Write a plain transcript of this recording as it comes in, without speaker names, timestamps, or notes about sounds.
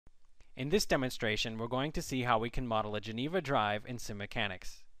In this demonstration, we're going to see how we can model a Geneva drive in sim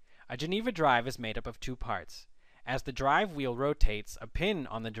mechanics. A Geneva drive is made up of two parts. As the drive wheel rotates, a pin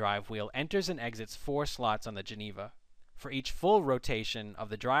on the drive wheel enters and exits 4 slots on the Geneva. For each full rotation of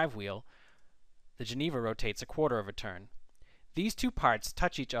the drive wheel, the Geneva rotates a quarter of a turn. These two parts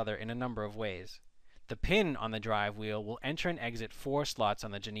touch each other in a number of ways. The pin on the drive wheel will enter and exit 4 slots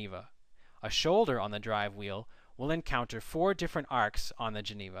on the Geneva. A shoulder on the drive wheel will encounter 4 different arcs on the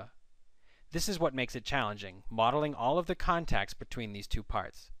Geneva. This is what makes it challenging, modeling all of the contacts between these two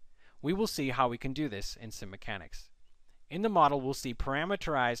parts. We will see how we can do this in sim mechanics. In the model, we'll see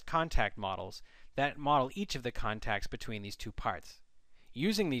parameterized contact models that model each of the contacts between these two parts.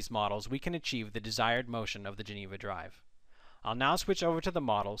 Using these models, we can achieve the desired motion of the Geneva drive. I'll now switch over to the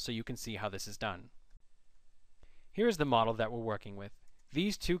model so you can see how this is done. Here is the model that we're working with.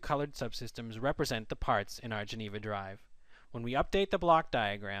 These two colored subsystems represent the parts in our Geneva drive. When we update the block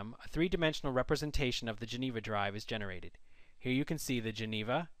diagram, a 3-dimensional representation of the Geneva drive is generated. Here you can see the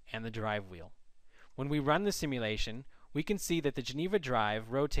Geneva and the drive wheel. When we run the simulation, we can see that the Geneva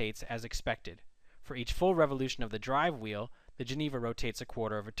drive rotates as expected. For each full revolution of the drive wheel, the Geneva rotates a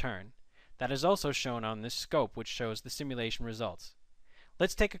quarter of a turn. That is also shown on this scope, which shows the simulation results.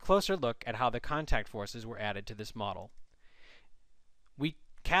 Let's take a closer look at how the contact forces were added to this model. We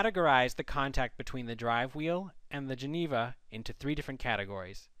categorized the contact between the drive wheel and the Geneva into 3 different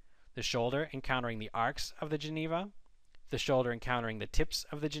categories. The shoulder encountering the arcs of the Geneva, the shoulder encountering the tips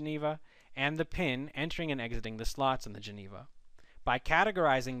of the Geneva, and the pin entering and exiting the slots in the Geneva. By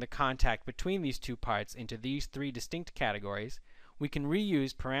categorizing the contact between these two parts into these 3 distinct categories, we can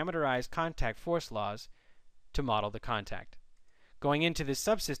reuse parameterized contact force laws to model the contact. Going into this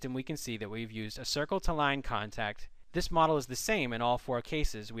subsystem, we can see that we've used a circle-to-line contact. This model is the same in all 4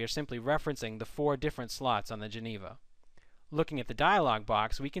 cases. We are simply referencing the 4 different slots on the Geneva. Looking at the dialog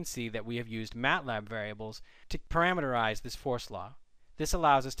box, we can see that we have used MATLAB variables to parameterize this force law. This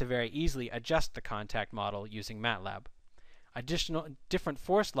allows us to very easily adjust the contact model using MATLAB. Additional different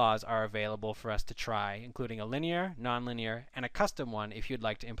force laws are available for us to try, including a linear, nonlinear, and a custom one if you'd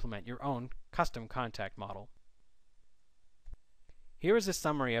like to implement your own custom contact model. Here is a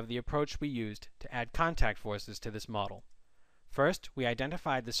summary of the approach we used to add contact forces to this model. First, we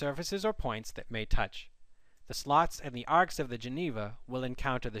identified the surfaces or points that may touch. The slots and the arcs of the Geneva will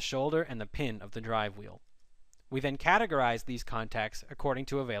encounter the shoulder and the pin of the drive wheel. We then categorized these contacts according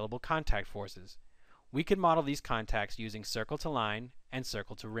to available contact forces. We could model these contacts using circle-to-line and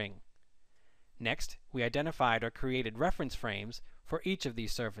circle-to-ring. Next, we identified or created reference frames for each of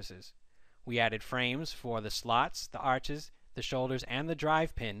these surfaces. We added frames for the slots, the arches, the shoulders, and the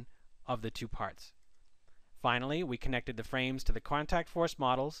drive pin of the two parts. Finally, we connected the frames to the contact force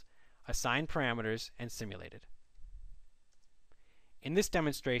models, assigned parameters, and simulated. In this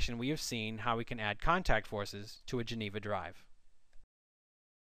demonstration, we have seen how we can add contact forces to a Geneva drive.